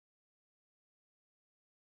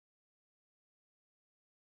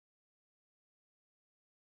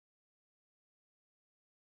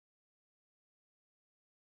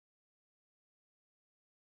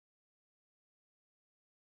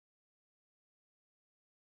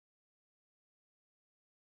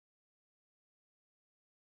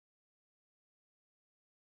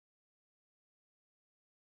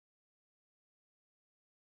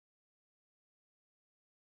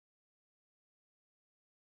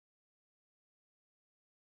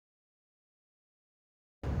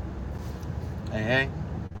Hey, hey.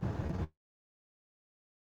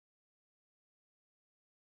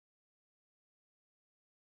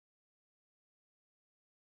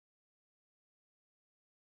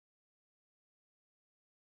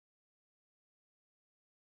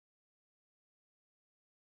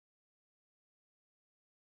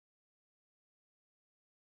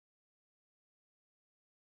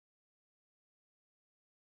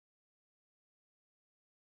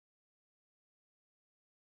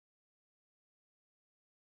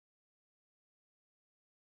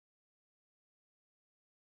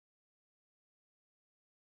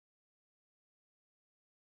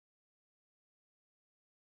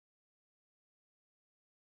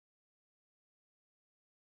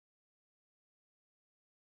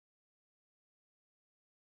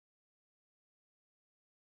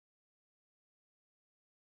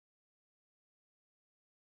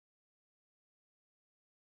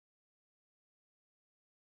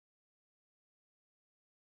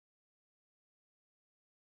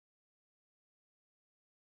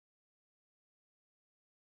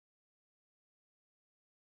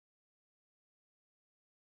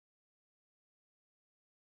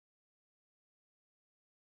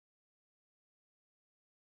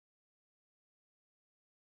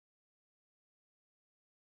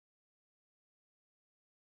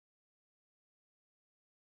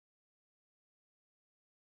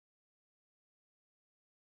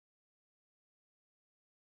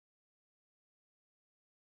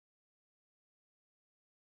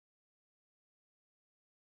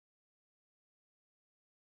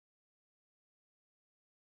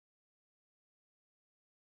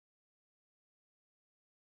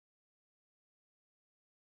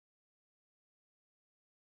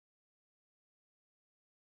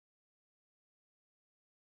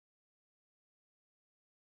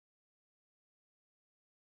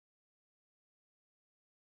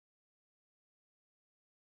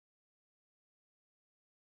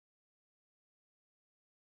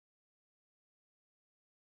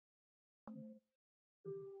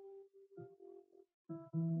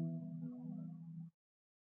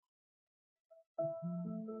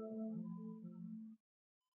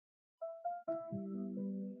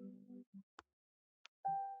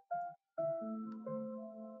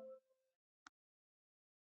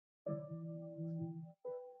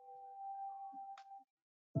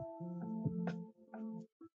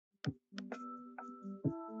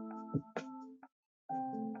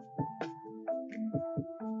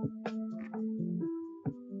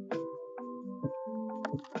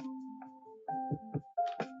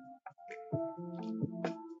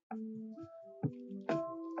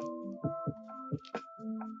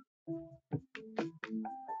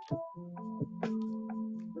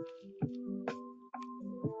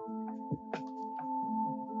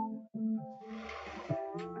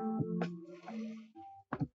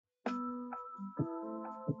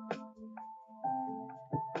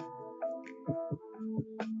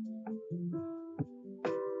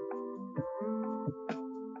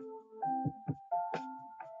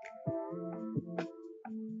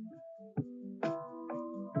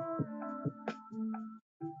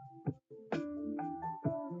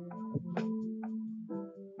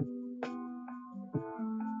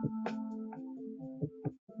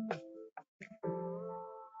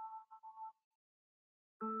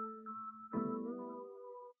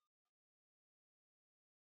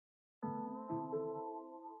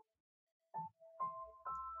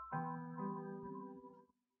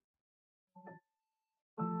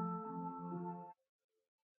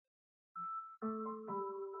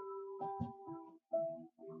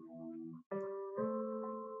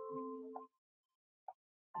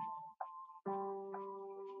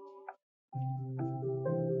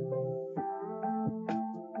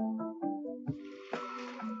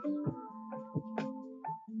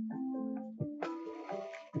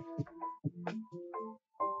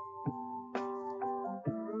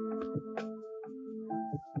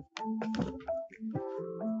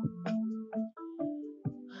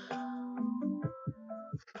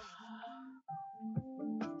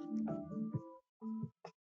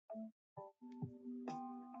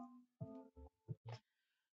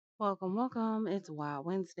 Welcome, welcome. It's Wild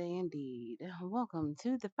Wednesday indeed. Welcome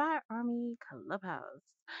to the Fire Army Clubhouse.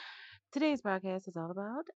 Today's broadcast is all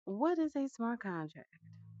about what is a smart contract.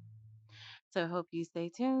 So I hope you stay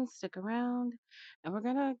tuned, stick around, and we're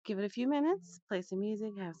gonna give it a few minutes, play some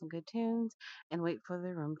music, have some good tunes, and wait for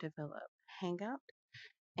the room to fill up. Hang out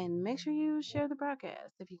and make sure you share the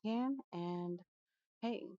broadcast if you can. And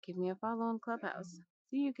hey, give me a follow on Clubhouse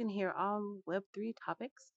so you can hear all Web3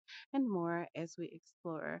 topics and more as we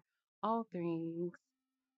explore all things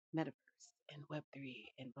metaverse. and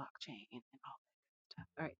Web3 and blockchain and all that stuff.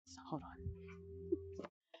 All right, so hold on.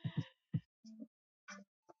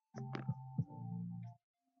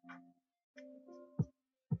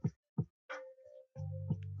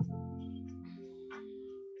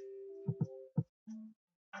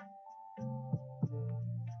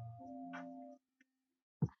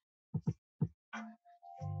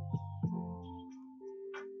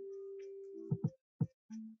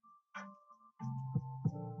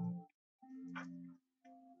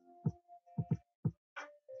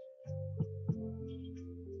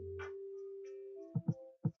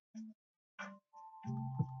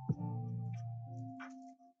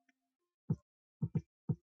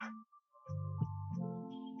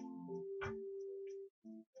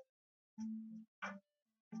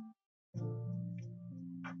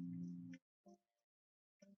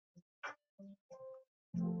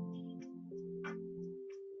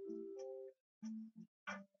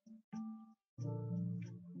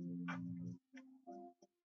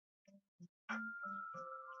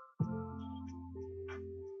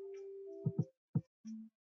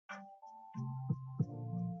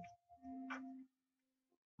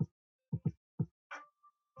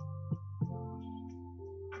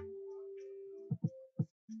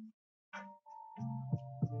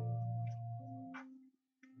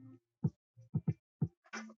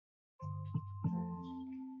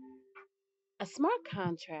 A smart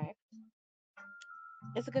contract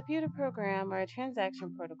is a computer program or a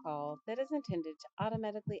transaction protocol that is intended to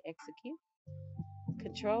automatically execute,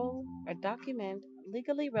 control, or document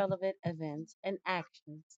legally relevant events and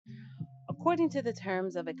actions according to the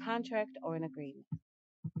terms of a contract or an agreement.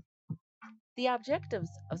 The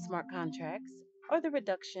objectives of smart contracts are the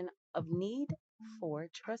reduction of need for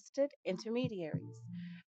trusted intermediaries,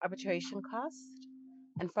 arbitration costs,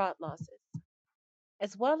 and fraud losses,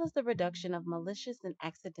 as well as the reduction of malicious and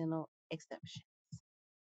accidental exceptions.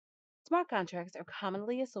 Smart contracts are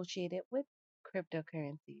commonly associated with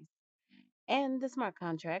cryptocurrencies, and the smart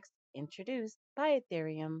contracts introduced by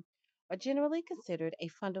Ethereum are generally considered a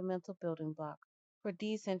fundamental building block for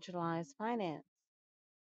decentralized finance,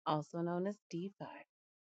 also known as DeFi,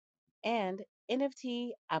 and NFT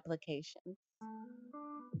applications.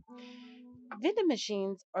 Vending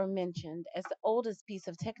machines are mentioned as the oldest piece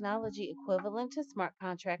of technology equivalent to smart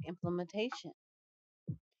contract implementation.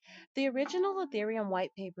 The original Ethereum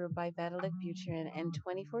white paper by Vitalik Buterin in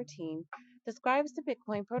 2014 describes the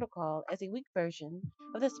Bitcoin protocol as a weak version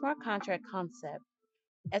of the smart contract concept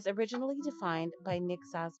as originally defined by Nick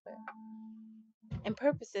Sosberg, and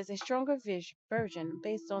purposes a stronger version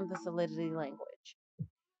based on the Solidity language,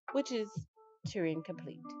 which is Turing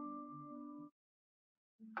complete.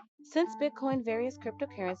 Since Bitcoin, various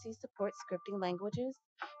cryptocurrencies support scripting languages,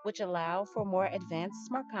 which allow for more advanced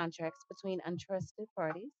smart contracts between untrusted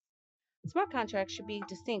parties. Smart contracts should be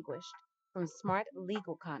distinguished from smart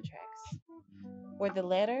legal contracts, where the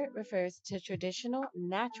latter refers to traditional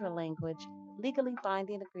natural language, legally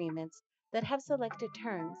binding agreements that have selected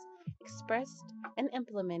terms expressed and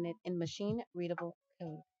implemented in machine readable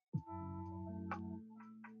code.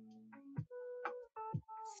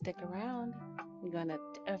 Stick around. You're going to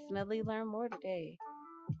definitely learn more today.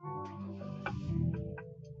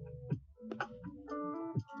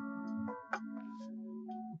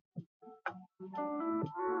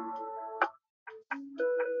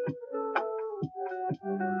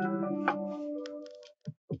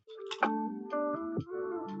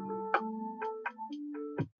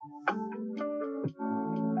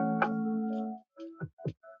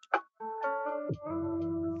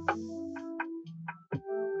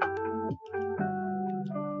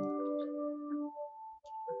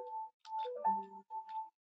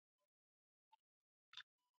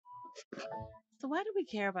 So, why do we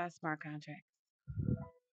care about smart contracts?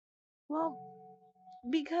 Well,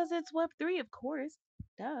 because it's Web3, of course.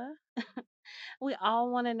 Duh. We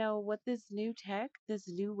all want to know what this new tech, this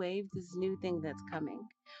new wave, this new thing that's coming.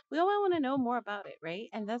 We all want to know more about it, right?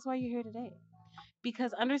 And that's why you're here today.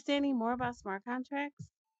 Because understanding more about smart contracts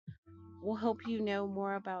will help you know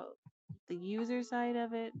more about the user side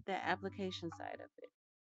of it, the application side of it.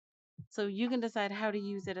 So you can decide how to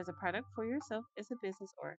use it as a product for yourself as a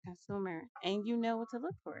business or a consumer, and you know what to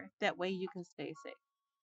look for. That way you can stay safe.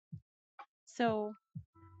 So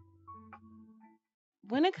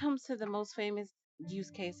when it comes to the most famous use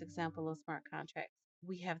case example of smart contracts,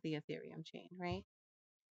 we have the Ethereum chain, right?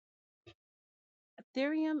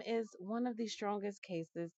 Ethereum is one of the strongest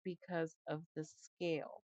cases because of the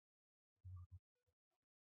scale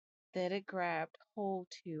that it grabbed hold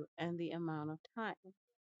to and the amount of time.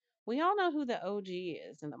 We all know who the OG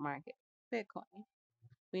is in the market, Bitcoin.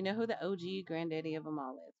 We know who the OG granddaddy of them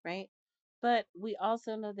all is, right? But we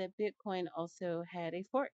also know that Bitcoin also had a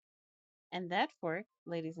fork. And that fork,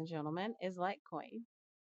 ladies and gentlemen, is Litecoin.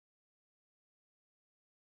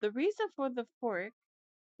 The reason for the fork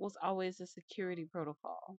was always a security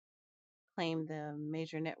protocol, claimed the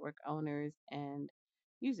major network owners and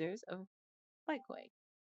users of Litecoin.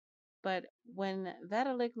 But when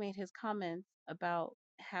Vitalik made his comments about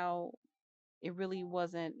how it really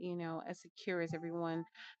wasn't, as secure as everyone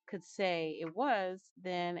could say it was,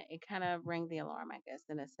 then it kind of rang the alarm, I guess,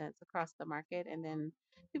 in a sense, across the market. And then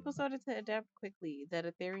people started to adapt quickly that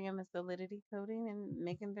Ethereum is solidity coding and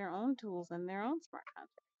making their own tools and their own smart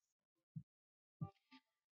contracts.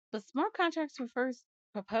 But smart contracts were first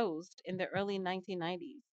proposed in the early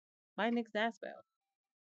 1990s by Nick Zasbow,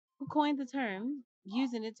 who coined the term,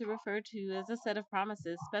 using it to refer to as a set of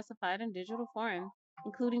promises specified in digital form,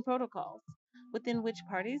 including protocols, within which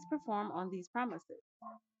parties perform on these promises.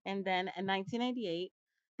 And then in 1988,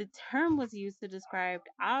 the term was used to describe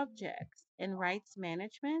objects in rights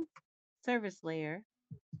management service layer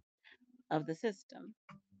of the system,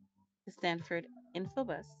 the Stanford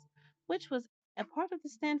Infobus, which was a part of the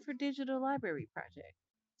Stanford Digital Library Project.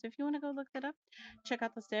 So if you want to go look that up, check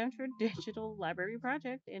out the Stanford Digital Library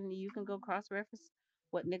Project, and you can go cross-reference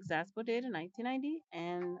what Nick Zaspo did in 1990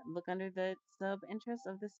 and look under the sub-interest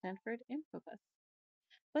of the Stanford Infobus.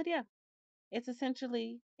 But yeah, it's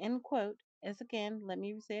essentially, in quote, as again, let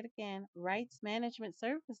me say it again, rights management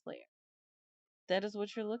service layer. That is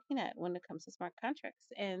what you're looking at when it comes to smart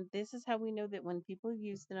contracts. And this is how we know that when people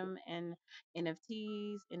used them in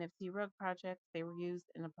NFTs, NFT rug projects, they were used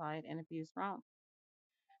and applied and abused wrong.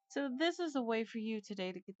 So this is a way for you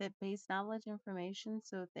today to get that base knowledge information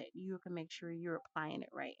so that you can make sure you're applying it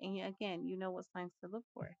right. And again, you know what signs to look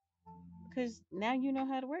for because now you know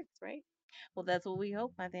how it works, right? Well, that's what we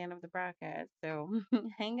hope by the end of the broadcast. So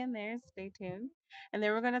hang in there, stay tuned. And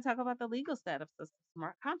then we're going to talk about the legal status of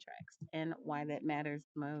smart contracts and why that matters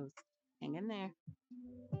most. Hang in there.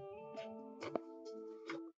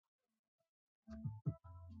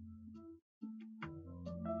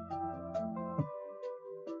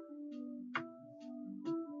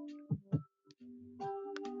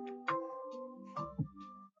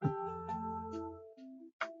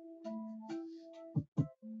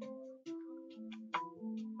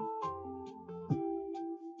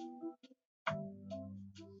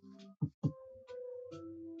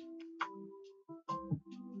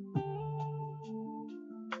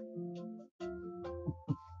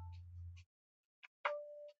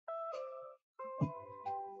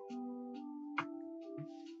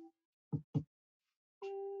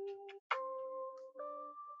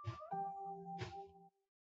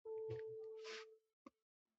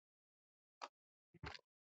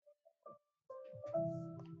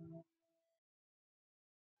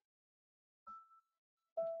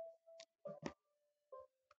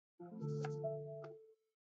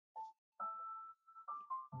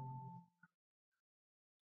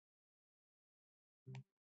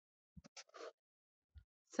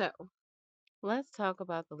 So let's talk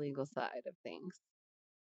about the legal side of things.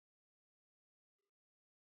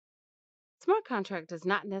 Smart contract does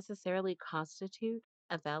not necessarily constitute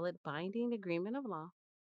a valid binding agreement of law.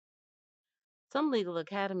 Some legal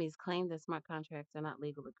academies claim that smart contracts are not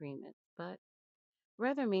legal agreements, but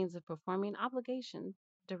rather means of performing obligations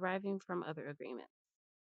deriving from other agreements,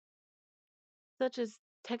 such as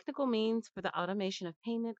technical means for the automation of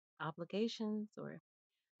payment obligations or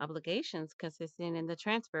obligations consisting in the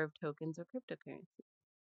transfer of tokens or cryptocurrency.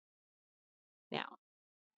 Now,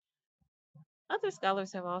 other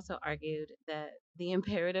scholars have also argued that the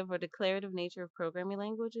imperative or declarative nature of programming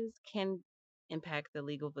languages can impact the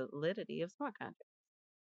legal validity of smart contracts.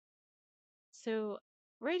 So,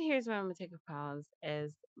 right here is where I'm gonna take a pause,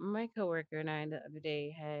 as my coworker and I the other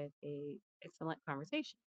day had a excellent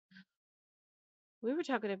conversation. We were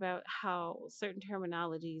talking about how certain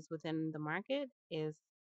terminologies within the market is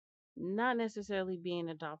not necessarily being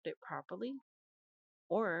adopted properly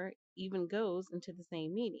or even goes into the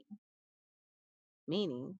same meaning.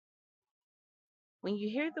 Meaning, when you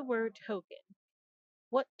hear the word token,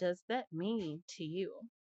 what does that mean to you?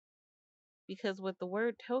 Because what the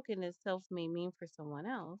word token itself may mean for someone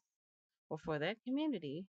else or for that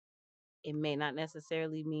community, it may not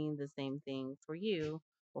necessarily mean the same thing for you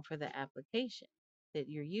or for the application that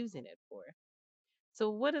you're using it for. So,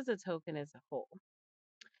 what is a token as a whole?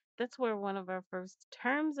 That's where one of our first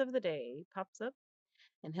terms of the day pops up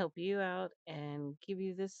and help you out and give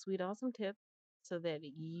you this sweet, awesome tip so that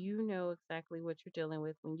you know exactly what you're dealing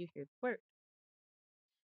with when you hear the word.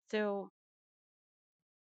 So,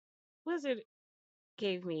 Wizard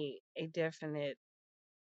gave me a definite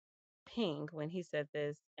Ping when he said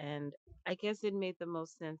this, and I guess it made the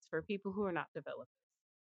most sense for people who are not developers.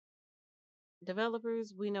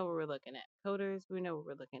 Developers, we know what we're looking at. Coders, we know what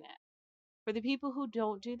we're looking at. For the people who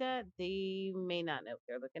don't do that, they may not know what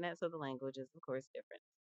they're looking at, so the language is, of course, different.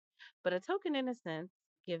 But a token, in a sense,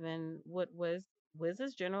 given what was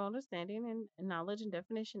Wiz's general understanding and knowledge and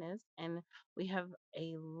definition is, and we have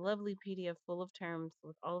a lovely PDF full of terms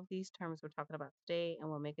with all of these terms we're talking about today, and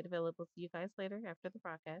we'll make it available to you guys later after the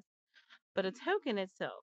broadcast. But a token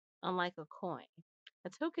itself, unlike a coin, a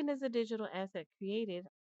token is a digital asset created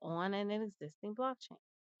on an existing blockchain.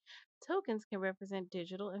 Tokens can represent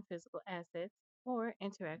digital and physical assets or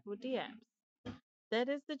interact with dApps. That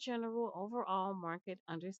is the general overall market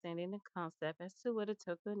understanding and concept as to what a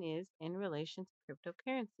token is in relation to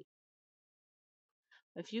cryptocurrency.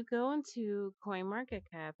 If you go into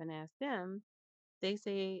CoinMarketCap and ask them, they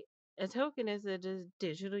say a token is a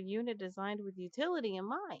digital unit designed with utility in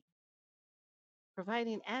mind,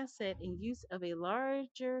 providing asset in use of a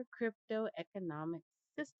larger crypto economic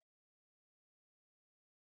system.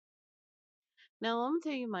 Now, let me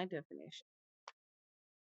tell you my definition.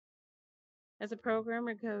 As a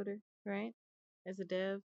programmer coder, right? As a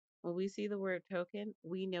dev, when we see the word token,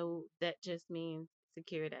 we know that just means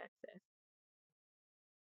secured access.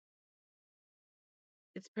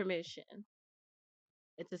 It's permission.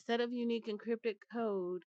 It's a set of unique encrypted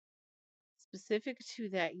code specific to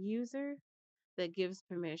that user that gives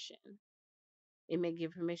permission. It may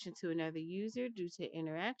give permission to another user due to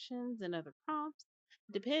interactions and other prompts.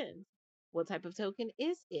 Depends. What type of token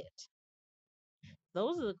is it?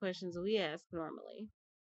 Those are the questions we ask normally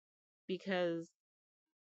because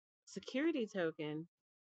security token,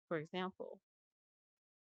 for example,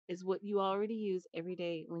 is what you already use every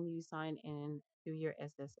day when you sign in through your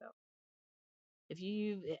SSO. If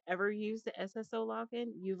you've ever used the SSO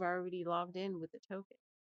login, you've already logged in with the token.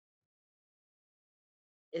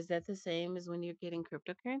 Is that the same as when you're getting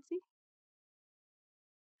cryptocurrency?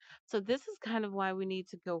 So this is kind of why we need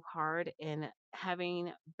to go hard in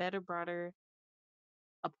having better, broader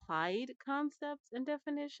applied concepts and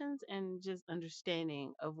definitions and just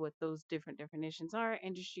understanding of what those different definitions are,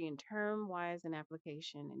 industry and term wise and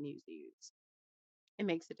application and use. It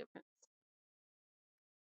makes a difference.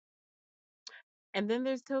 And then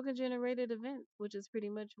there's token generated events, which is pretty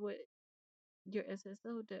much what your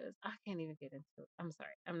SSO does. I can't even get into it. I'm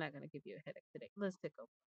sorry. I'm not going to give you a headache today. Let's take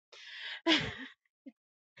over.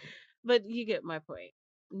 But you get my point.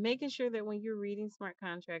 Making sure that when you're reading smart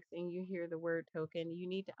contracts and you hear the word token, you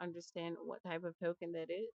need to understand what type of token that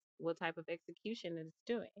is, what type of execution it's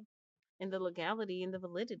doing, and the legality and the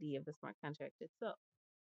validity of the smart contract itself.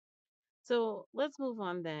 So let's move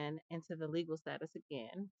on then into the legal status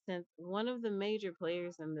again, since one of the major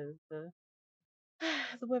players in the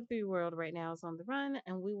Web3 world right now is on the run,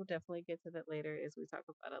 and we will definitely get to that later as we talk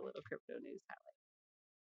about a little crypto news highlight.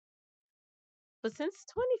 But since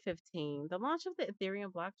 2015, the launch of the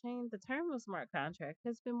Ethereum blockchain, the term of smart contract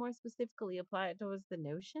has been more specifically applied towards the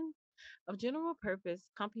notion of general purpose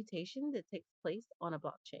computation that takes place on a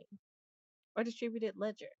blockchain or distributed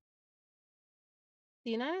ledger. The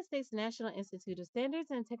United States National Institute of Standards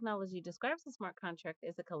and Technology describes a smart contract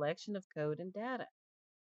as a collection of code and data,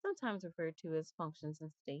 sometimes referred to as functions in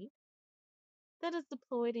state, that is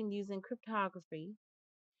deployed in using cryptography,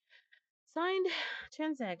 signed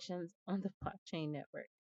transactions on the blockchain network.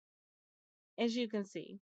 As you can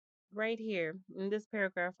see, right here in this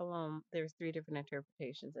paragraph alone, there's three different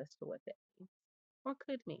interpretations as to what that means, or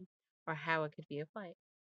could mean, or how it could be applied.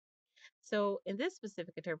 So, in this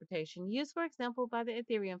specific interpretation, used for example by the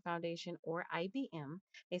Ethereum Foundation or IBM,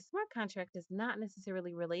 a smart contract is not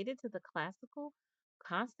necessarily related to the classical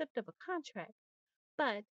concept of a contract,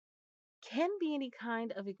 but can be any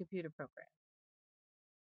kind of a computer program.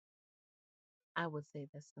 I would say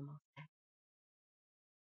that's the most accurate.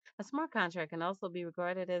 A smart contract can also be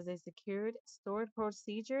regarded as a secured, stored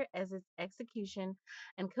procedure as its execution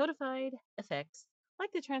and codified effects,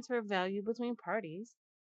 like the transfer of value between parties,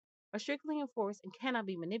 are strictly enforced and cannot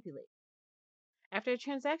be manipulated. After a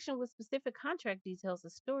transaction with specific contract details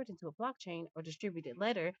is stored into a blockchain or distributed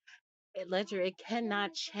ledger, it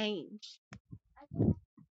cannot change.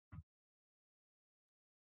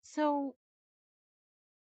 So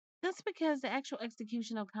that's because the actual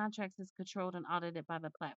execution of contracts is controlled and audited by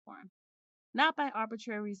the platform, not by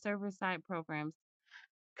arbitrary server side programs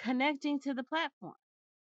connecting to the platform.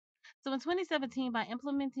 So in 2017, by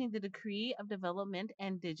implementing the Decree of Development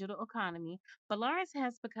and Digital Economy, Belarus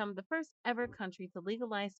has become the first ever country to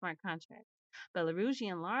legalize smart contracts.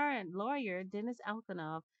 Belarusian lawyer Denis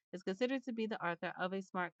Alkanov is considered to be the author of a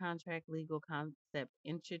smart contract legal concept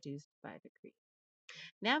introduced by decree.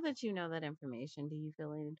 Now that you know that information, do you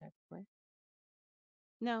feel any type of way?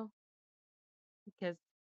 No, because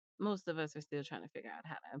most of us are still trying to figure out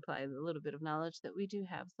how to apply the little bit of knowledge that we do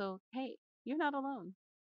have. So, hey, you're not alone.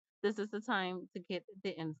 This is the time to get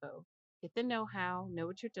the info, get the know how, know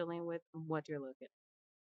what you're dealing with, and what you're looking at.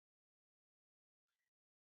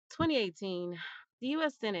 2018, the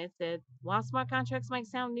U.S. Senate said while smart contracts might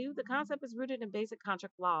sound new, the concept is rooted in basic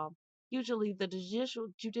contract law. Usually, the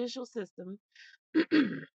judicial system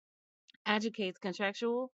adjudicates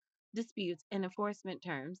contractual disputes and enforcement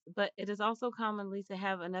terms, but it is also commonly to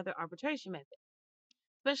have another arbitration method,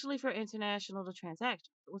 especially for international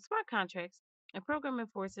transactions. With smart contracts, a program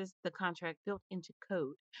enforces the contract built into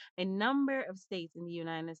code. A number of states in the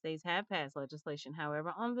United States have passed legislation,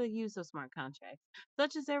 however, on the use of smart contracts,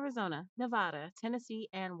 such as Arizona, Nevada, Tennessee,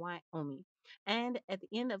 and Wyoming. And at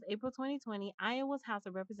the end of April 2020, Iowa's House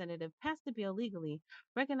of Representatives passed a bill legally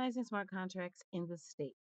recognizing smart contracts in the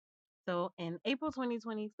state. So in April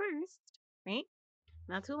 2021, right,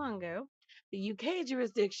 not too long ago, the UK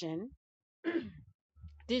jurisdiction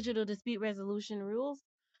digital dispute resolution rules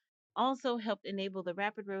also helped enable the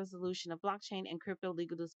rapid resolution of blockchain and crypto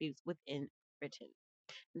legal disputes within Britain.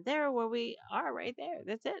 There, where we are right there.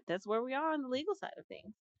 That's it. That's where we are on the legal side of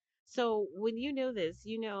things. So when you know this,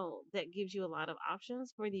 you know that gives you a lot of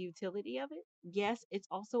options for the utility of it. Yes, it's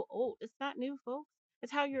also old. It's not new, folks.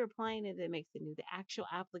 It's how you're applying it that makes it new. The actual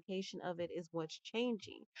application of it is what's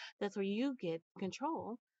changing. That's where you get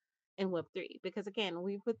control in Web3. Because again,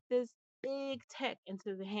 we put this big tech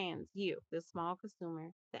into the hands, you, the small consumer,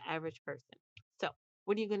 the average person. So,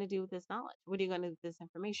 what are you going to do with this knowledge? What are you going to do with this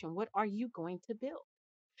information? What are you going to build?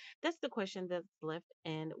 That's the question that's left.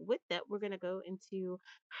 And with that, we're going to go into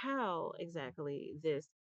how exactly this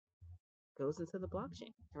goes into the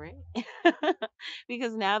blockchain, right?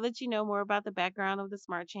 Because now that you know more about the background of the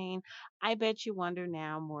smart chain, I bet you wonder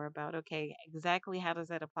now more about okay, exactly how does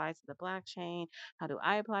that apply to the blockchain? How do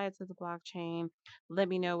I apply it to the blockchain? Let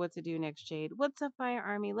me know what to do next, Jade. What's up, Fire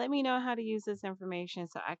Army? Let me know how to use this information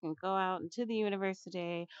so I can go out into the universe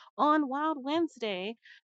today on Wild Wednesday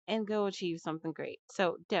and go achieve something great.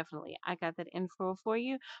 So definitely, I got that info for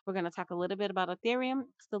you. We're going to talk a little bit about Ethereum,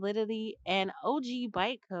 Solidity, and OG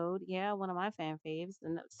Bytecode. Yeah, one of my fan faves.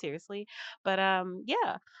 And seriously, but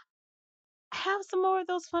yeah, I have some more of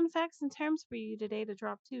those fun facts and terms for you today to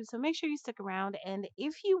drop too. So make sure you stick around. And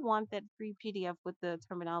if you want that free PDF with the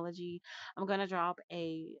terminology, I'm going to drop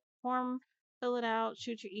a form. Fill it out,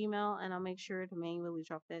 shoot your email, and I'll make sure to manually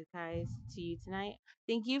drop that, guys, to you tonight.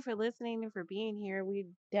 Thank you for listening and for being here. We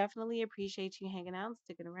definitely appreciate you hanging out and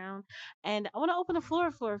sticking around. And I want to open the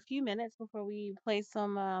floor for a few minutes before we play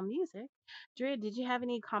some music. Dred, did you have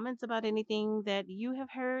any comments about anything that you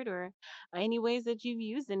have heard or any ways that you've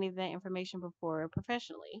used any of that information before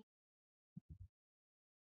professionally?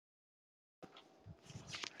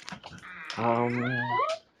 Um,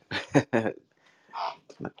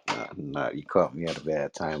 no, you caught me at a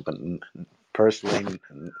bad time, but personally,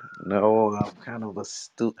 no, I'm kind of a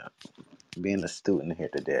student, being a student here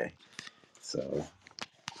today. So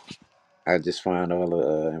I just find all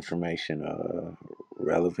the information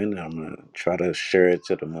relevant. I'm gonna try to share it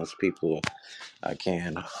to the most people I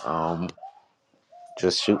can.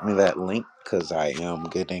 Just shoot me that link because I am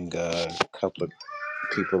getting a couple of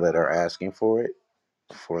people that are asking for it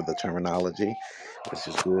for the terminology, which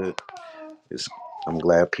is good. It's, I'm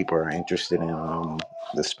glad people are interested in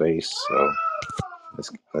the space. So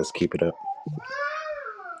let's keep it up.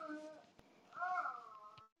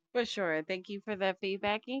 For sure. Thank you for that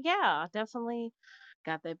feedback. And yeah, definitely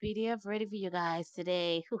got that PDF ready for you guys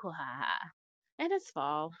today. Hoo-ha-ha. And it's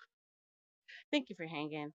fall. Thank you for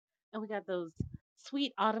hanging. And we got those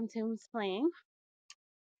sweet autumn tunes playing.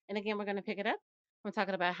 And again, we're going to pick it up. We're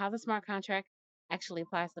talking about how the smart contract actually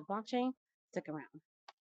applies to blockchain. Stick around.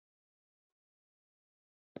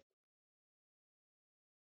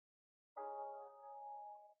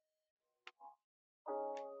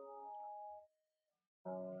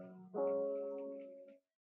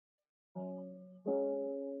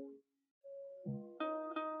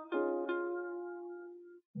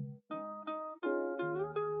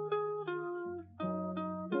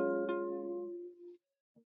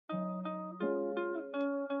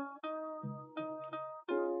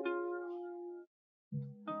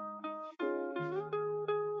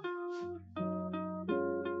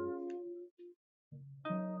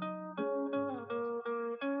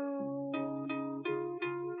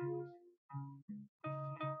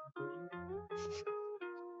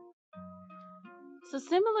 So,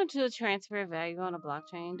 similar to a transfer of value on a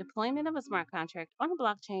blockchain, deployment of a smart contract on a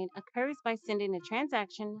blockchain occurs by sending a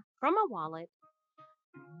transaction from a wallet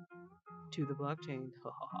to the blockchain.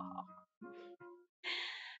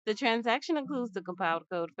 The transaction includes the compiled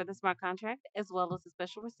code for the smart contract as well as the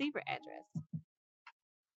special receiver address.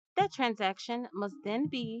 That transaction must then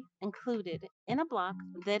be included in a block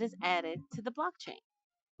that is added to the blockchain,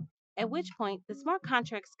 at which point the smart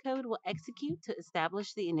contract's code will execute to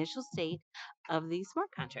establish the initial state of the smart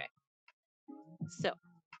contract. So,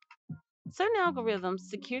 certain algorithms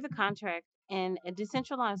secure the contract in a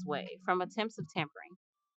decentralized way from attempts of tampering.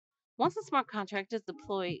 Once a smart contract is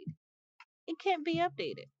deployed, it can't be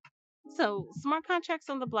updated. So, smart contracts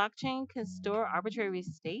on the blockchain can store arbitrary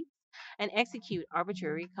states and execute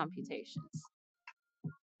arbitrary computations.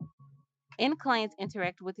 End clients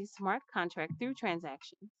interact with a smart contract through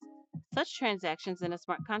transactions. Such transactions in a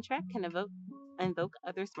smart contract can invoke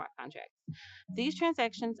other smart contracts. These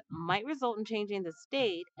transactions might result in changing the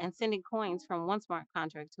state and sending coins from one smart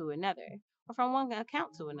contract to another, or from one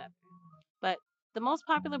account to another. But the most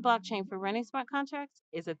popular blockchain for running smart contracts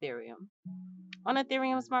is Ethereum. On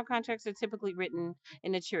Ethereum, smart contracts are typically written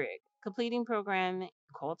in a Turing, completing program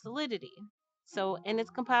called Solidity. So, and it's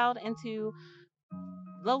compiled into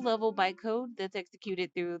low level bytecode that's executed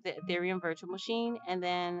through the Ethereum virtual machine, and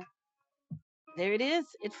then there it is,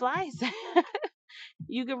 it flies.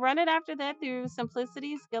 You can run it after that through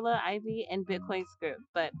Simplicity, Scala, Ivy, and Bitcoin Script,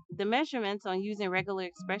 but the measurements on using regular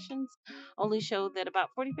expressions only showed that about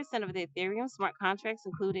 40% of the Ethereum smart contracts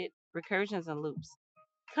included recursions and loops.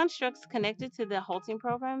 Constructs connected to the halting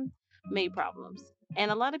program made problems.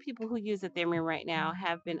 And a lot of people who use Ethereum right now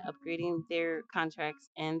have been upgrading their contracts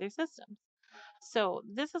and their systems. So,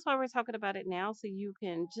 this is why we're talking about it now. So, you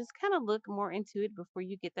can just kind of look more into it before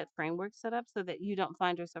you get that framework set up so that you don't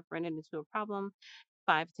find yourself running into a problem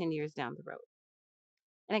 5, 10 years down the road.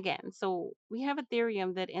 And again, so we have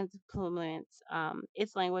Ethereum that implements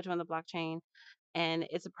its language on the blockchain, and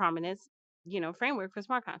it's a prominent, framework for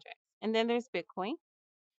smart contracts. And then there's Bitcoin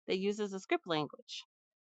that uses a script language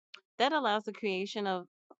that allows the creation of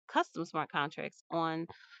custom smart contracts on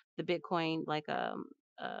the Bitcoin, like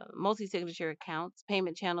multi-signature accounts,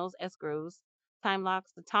 payment channels, escrows, time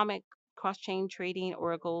locks, atomic cross-chain trading,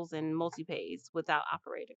 oracles, and multi-pays without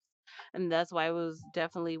operators. And that's why it was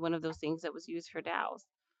definitely one of those things that was used for DAOs.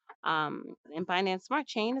 And Binance Smart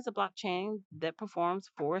Chain is a blockchain that performs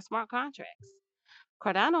for smart contracts.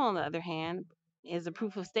 Cardano, on the other hand, is a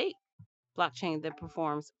proof of stake blockchain that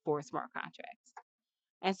performs for smart contracts.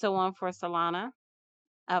 And so on for Solana,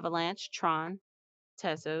 Avalanche, Tron,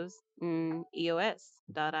 Tezos, and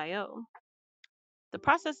EOS.io. The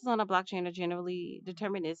processes on a blockchain are generally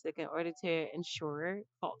deterministic in order to ensure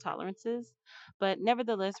fault tolerances, but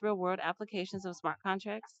nevertheless, real world applications of smart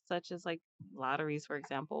contracts, such as like lotteries, for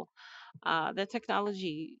example, the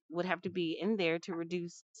technology would have to be in there to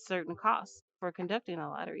reduce certain costs for conducting a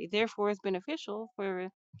lottery. Therefore, it's beneficial for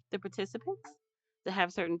the participants to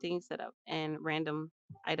have certain things set up and random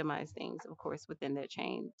itemized things, of course, within their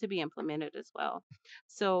chain to be implemented as well.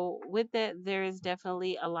 So, with that, there is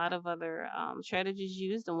definitely a lot of other strategies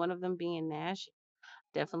used, and one of them being Nash.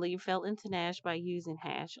 Definitely fell into Nash by using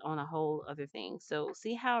hash on a whole other thing. So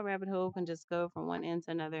see how a rabbit hole can just go from one end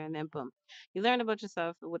to another and then boom. You learn about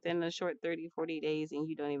yourself within a short 30, 40 days and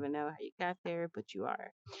you don't even know how you got there, but you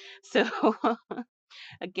are. So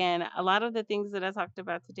again, a lot of the things that I talked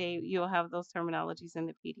about today, you'll have those terminologies in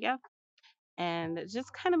the PDF. And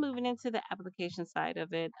just kind of moving into the application side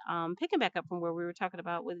of it, picking back up from where we were talking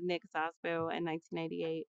about with Nick Zosville in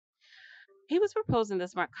 1998, he was proposing the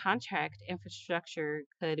smart contract infrastructure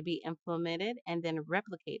could be implemented and then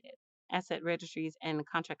replicated, asset registries and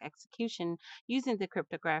contract execution using the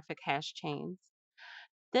cryptographic hash chains.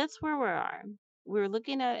 That's where we are. We're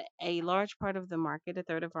looking at a large part of the market, a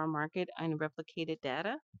third of our market, unreplicated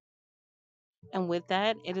data. And with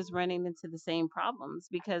that, it is running into the same problems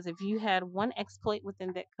because if you had one exploit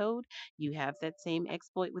within that code, you have that same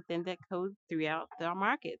exploit within that code throughout the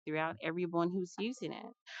market, throughout everyone who's using it,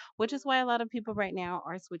 which is why a lot of people right now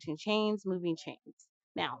are switching chains, moving chains.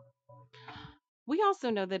 Now, we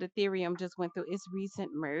also know that Ethereum just went through its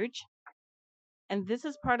recent merge. And this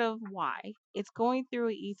is part of why it's going through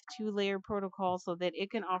a ETH 2 layer protocol so that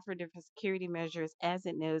it can offer different security measures as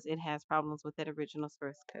it knows it has problems with that original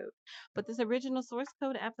source code. But this original source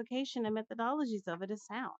code application and methodologies of it is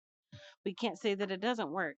sound. We can't say that it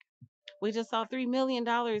doesn't work. We just saw $3 million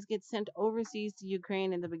get sent overseas to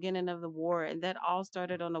Ukraine in the beginning of the war, and that all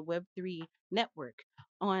started on a Web3 network,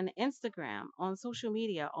 on Instagram, on social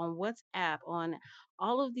media, on WhatsApp, on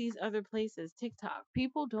all of these other places, TikTok.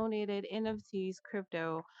 People donated NFTs,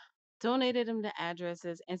 crypto donated them to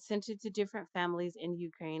addresses, and sent it to different families in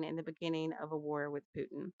Ukraine in the beginning of a war with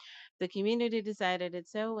Putin. The community decided it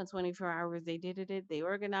so. In 24 hours, they did it. They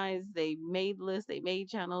organized, they made lists, they made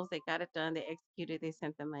channels, they got it done, they executed, they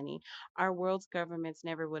sent the money. Our world's governments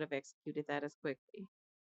never would have executed that as quickly.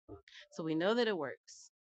 So we know that it works.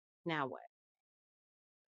 Now what?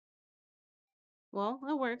 Well,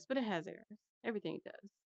 it works, but it has errors. Everything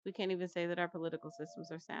does. We can't even say that our political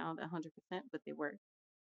systems are sound 100%, but they work.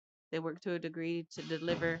 They work to a degree to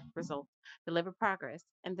deliver results, deliver progress.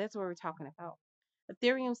 And that's what we're talking about.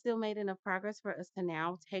 Ethereum still made enough progress for us to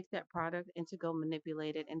now take that product and to go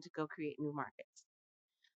manipulate it and to go create new markets.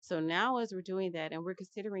 So now, as we're doing that and we're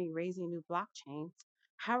considering raising new blockchains,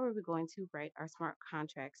 how are we going to write our smart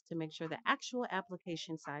contracts to make sure the actual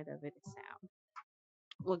application side of it is sound?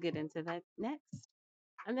 We'll get into that next.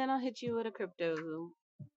 And then I'll hit you with a crypto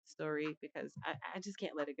story because I just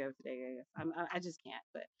can't let it go today. I just can't.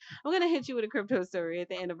 But I'm gonna hit you with a crypto story at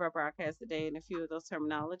the end of our broadcast today and a few of those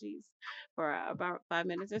terminologies for about 5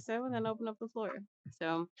 minutes or so, and then open up the floor.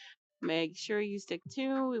 So make sure you stick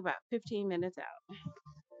tuned. We're about 15 minutes out.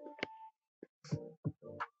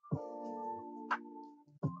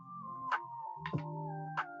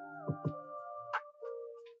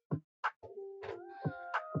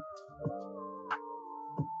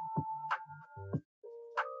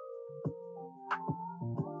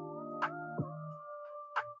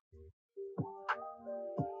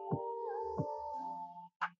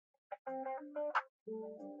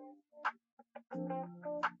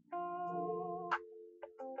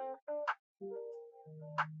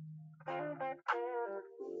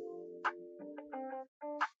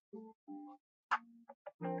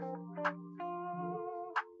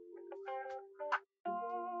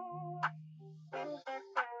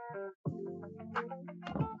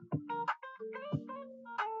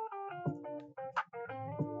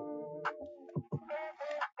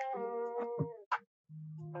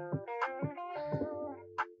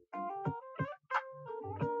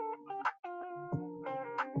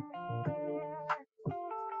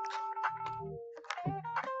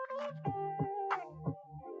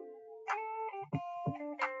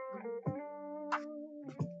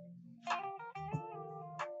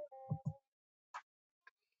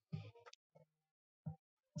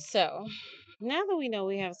 So now that we know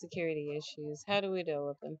we have security issues, how do we deal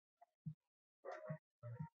with them?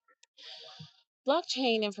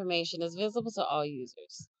 Blockchain information is visible to all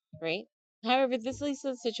users, right? However, this leads to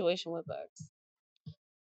a situation with bugs.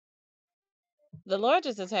 The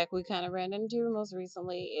largest attack we kind of ran into most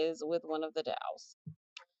recently is with one of the DAOs,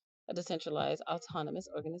 a decentralized autonomous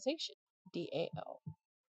organization, DAO.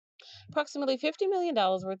 Approximately $50 million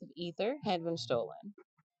worth of Ether had been stolen.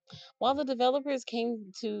 While the developers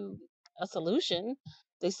came to a solution,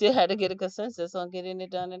 they still had to get a consensus on getting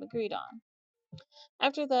it done and agreed on.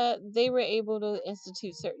 After that, they were able to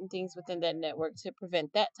institute certain things within that network to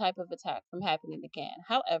prevent that type of attack from happening again.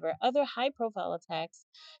 However, other high profile attacks,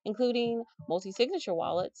 including multi signature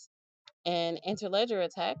wallets and interledger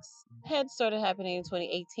attacks, had started happening in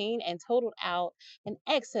 2018 and totaled out an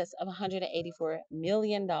excess of $184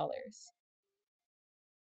 million.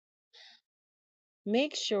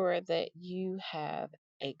 Make sure that you have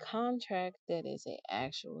a contract that is an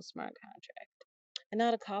actual smart contract and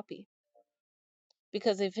not a copy.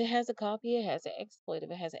 Because if it has a copy, it has an exploit.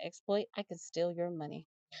 If it has an exploit, I can steal your money.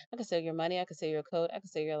 I can steal your money. I can steal your code. I can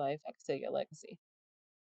steal your life. I can steal your legacy.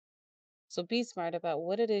 So be smart about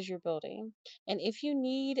what it is you're building. And if you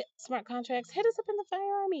need smart contracts, hit us up in the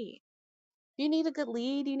Fire Army. If you need a good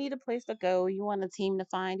lead, you need a place to go, you want a team to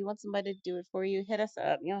find, you want somebody to do it for you, hit us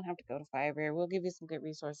up. You don't have to go to Fiverr. We'll give you some good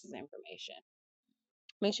resources and information.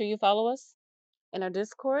 Make sure you follow us in our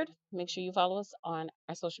Discord. Make sure you follow us on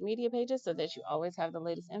our social media pages so that you always have the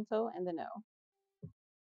latest info and the know.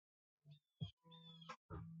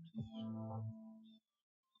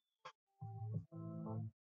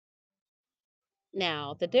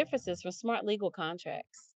 Now, the differences from smart legal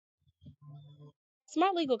contracts.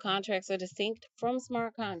 Smart legal contracts are distinct from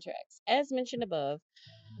smart contracts, as mentioned above,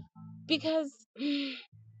 because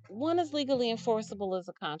one is legally enforceable as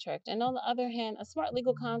a contract, and on the other hand, a smart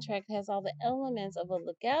legal contract has all the elements of a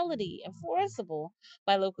legality enforceable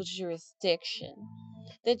by local jurisdiction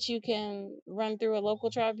that you can run through a local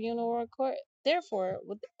tribunal or a court. Therefore,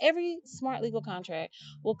 with every smart legal contract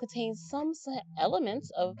will contain some elements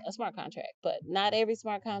of a smart contract, but not every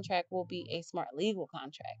smart contract will be a smart legal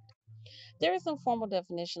contract. There is no formal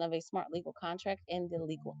definition of a smart legal contract in the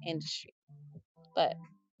legal industry, but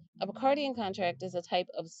A Bacardian contract is a type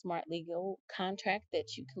of smart legal contract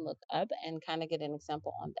that you can look up and kind of get an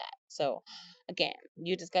example on that. So, again,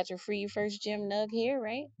 you just got your free first gym nug here,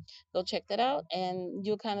 right? Go check that out, and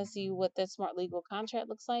you'll kind of see what that smart legal contract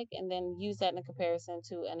looks like, and then use that in comparison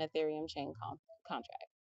to an Ethereum chain contract,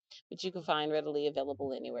 which you can find readily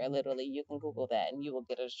available anywhere. Literally, you can Google that, and you will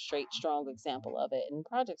get a straight, strong example of it, and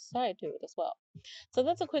projects tied to it as well. So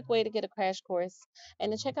that's a quick way to get a crash course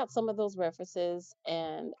and to check out some of those references.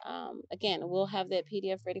 And again, we'll have that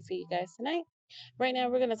PDF ready for you guys tonight. Right now,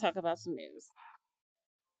 we're going to talk about some news.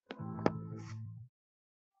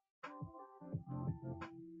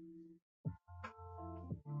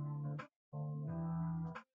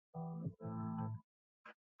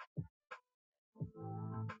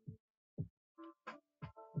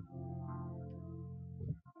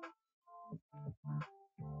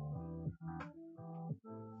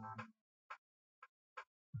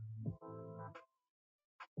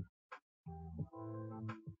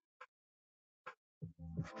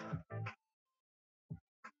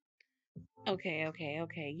 Okay, okay,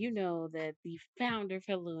 okay. You know that the founder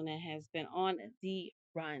for Luna has been on the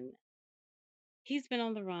run. He's been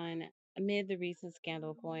on the run amid the recent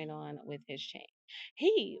scandal going on with his chain.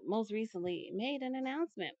 He most recently made an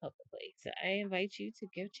announcement publicly. So I invite you to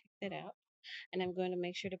go check that out. And I'm going to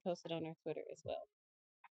make sure to post it on our Twitter as well.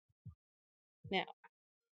 Now,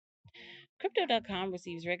 Crypto.com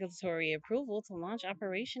receives regulatory approval to launch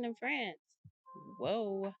operation in France.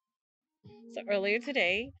 Whoa. So earlier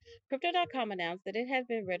today, Crypto.com announced that it had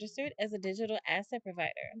been registered as a digital asset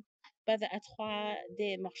provider by the Autorité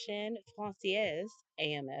des Marchés Financiers,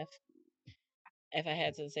 AMF. If I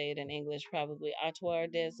had to say it in English, probably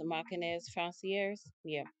Autorité des Marchés Financiers.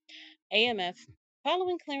 Yeah. AMF.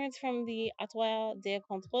 Following clearance from the Autorité de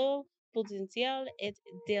Contrôle Prudentiel et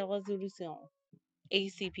de Résolution,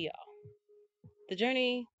 ACPR. The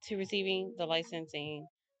journey to receiving the licensing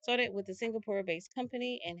started with the Singapore based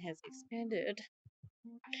company and has expanded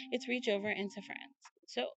its reach over into France.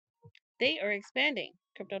 So they are expanding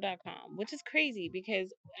crypto.com, which is crazy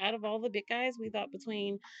because out of all the big guys, we thought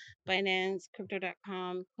between Binance,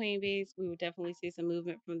 crypto.com, Coinbase, we would definitely see some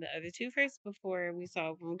movement from the other two first before we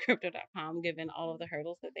saw from crypto.com, given all of the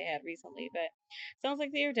hurdles that they had recently. But sounds like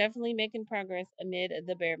they are definitely making progress amid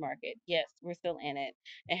the bear market. Yes, we're still in it.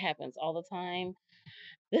 It happens all the time.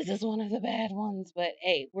 This is one of the bad ones, but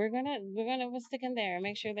hey, we're stick in there and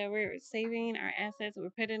make sure that we're saving our assets, we're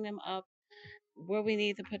putting them up where we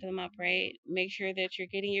need to put them up, right? Make sure that you're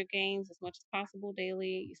getting your gains as much as possible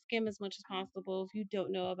daily. You skim as much as possible. If you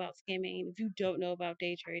don't know about skimming, if you don't know about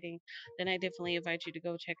day trading, then I definitely invite you to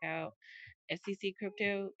go check out SEC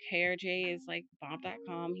Crypto. KRJ is like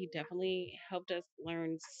Bob.com. He definitely helped us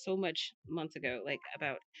learn so much months ago, like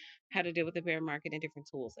about how to deal with the bear market and different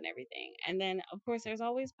tools and everything. And then, of course, there's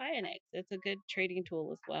always Pionex. It's a good trading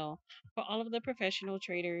tool as well for all of the professional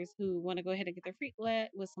traders who want to go ahead and get their feet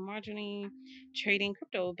wet with some margining trading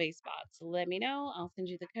crypto based spots. Let me know. I'll send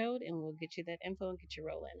you the code and we'll get you that info and get you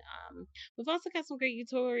rolling. We've also got some great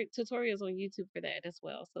tutorials on YouTube for that as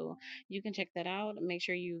well. So you can check that out. Make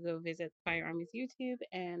sure you go visit Fire Army's YouTube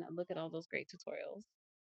and look at all those great tutorials.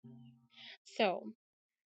 So,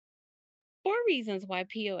 four reasons why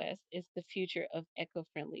POS is the future of eco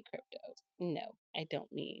friendly cryptos. No, I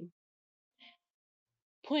don't mean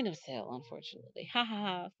point of sale, unfortunately. Ha ha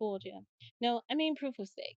ha, fooled you. No, I mean proof of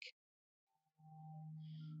stake.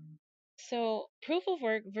 So, proof of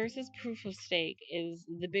work versus proof of stake is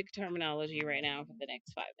the big terminology right now for the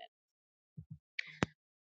next 5 minutes.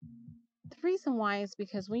 The reason why is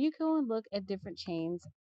because when you go and look at different chains,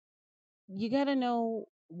 you got to know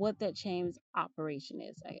what that chain's operation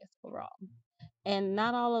is, I guess, overall. And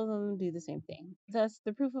not all of them do the same thing. Thus,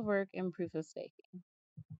 the proof of work and proof of stake.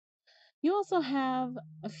 You also have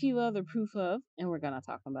a few other proof of, and we're going to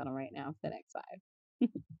talk about them right now for the next five.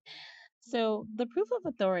 So, the proof of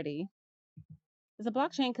authority is a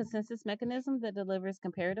blockchain consensus mechanism that delivers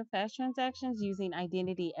comparative fast transactions using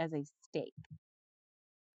identity as a stake.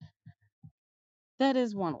 That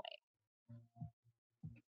is one way.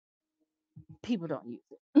 People don't use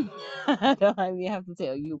it. I don't even have to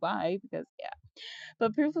tell you why, because yeah.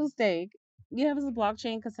 But proof of stake, you have as a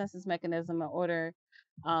blockchain consensus mechanism in order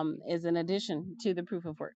is an addition to the proof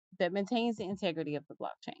of work that maintains the integrity of the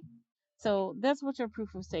blockchain. So that's what your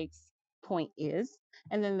proof of stakes point is.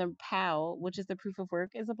 And then the POW, which is the proof of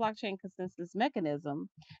work, is a blockchain consensus mechanism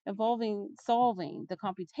involving solving the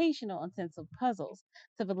computational intensive puzzles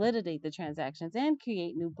to validate the transactions and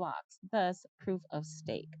create new blocks, thus proof of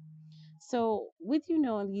stake. So with you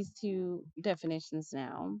knowing these two definitions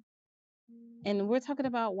now, And we're talking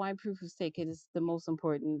about why proof of stake is the most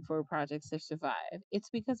important for projects to survive. It's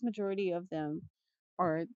because majority of them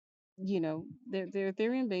are, they're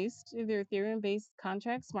Ethereum based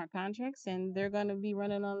contracts, smart contracts, and they're going to be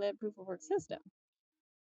running on that proof of work system.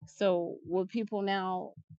 So with people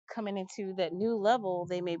now coming into that new level,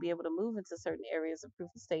 they may be able to move into certain areas of proof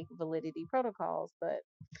of stake validity protocols, but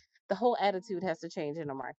the whole attitude has to change in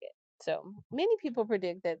the market. So many people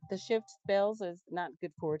predict that the shift spells as not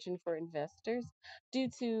good fortune for investors due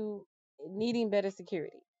to needing better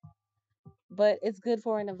security, but it's good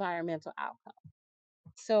for an environmental outcome.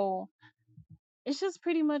 So it's just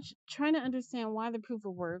pretty much trying to understand why the proof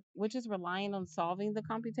of work, which is relying on solving the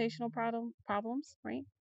computational problems, right?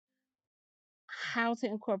 How to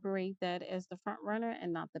incorporate that as the front runner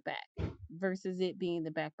and not the back, versus it being the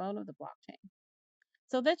backbone of the blockchain.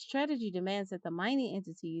 So that strategy demands that the mining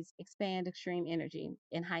entities expand extreme energy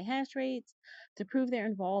and high hash rates to prove their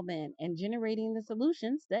involvement in generating the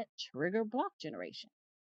solutions that trigger block generation.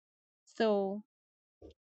 So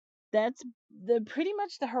that's the pretty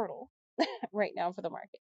much the hurdle right now for the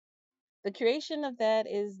market. The creation of that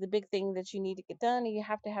is the big thing that you need to get done, and you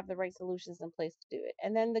have to have the right solutions in place to do it.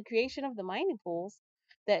 And then the creation of the mining pools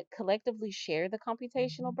that collectively share the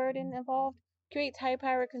computational burden involved creates high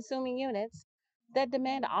power consuming units that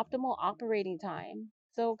demand optimal operating time.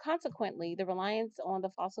 So, consequently, the reliance on the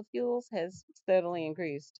fossil fuels has steadily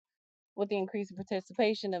increased with the increased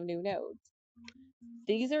participation of new nodes.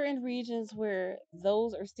 These are in regions where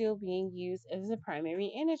those are still being used as a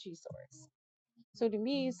primary energy source. So to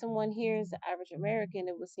me, someone here is the average American,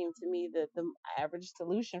 it would seem to me that the average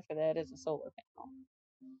solution for that is a solar panel.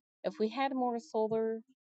 If we had more solar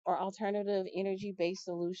or alternative energy based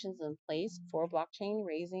solutions in place for blockchain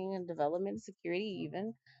raising and development security,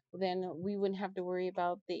 even, then we wouldn't have to worry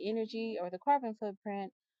about the energy or the carbon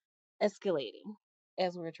footprint escalating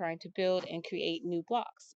as we're trying to build and create new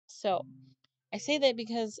blocks. So I say that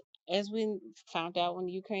because as we found out when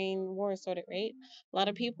the Ukraine war started, right? A lot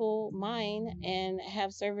of people mine and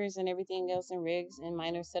have servers and everything else and rigs and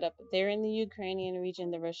miners set up. They're in the Ukrainian region,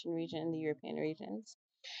 the Russian region, and the European regions.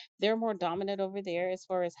 They're more dominant over there as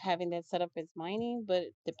far as having that set up as mining, but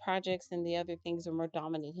the projects and the other things are more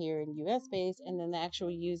dominant here in US base, and then the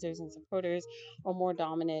actual users and supporters are more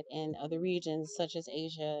dominant in other regions such as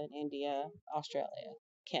Asia and India, Australia,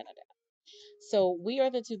 Canada. So we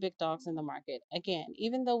are the two big dogs in the market. Again,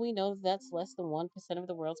 even though we know that's less than 1% of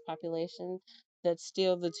the world's population, that's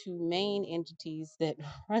still the two main entities that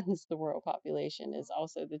runs the world population is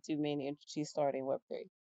also the two main entities starting Web3.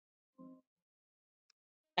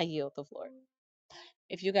 I yield the floor.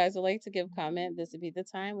 If you guys would like to give comment, this would be the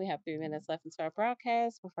time. We have 3 minutes left into our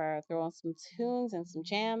broadcast before I throw on some tunes and some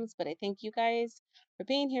jams. But I thank you guys for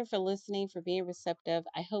being here, for listening, for being receptive.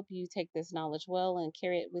 I hope you take this knowledge well and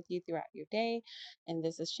carry it with you throughout your day. And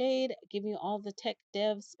this is Shade, giving you all the tech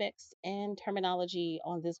dev specs and terminology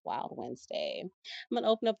on this wild Wednesday. I'm going to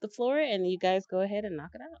open up the floor and you guys go ahead and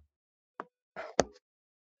knock it out.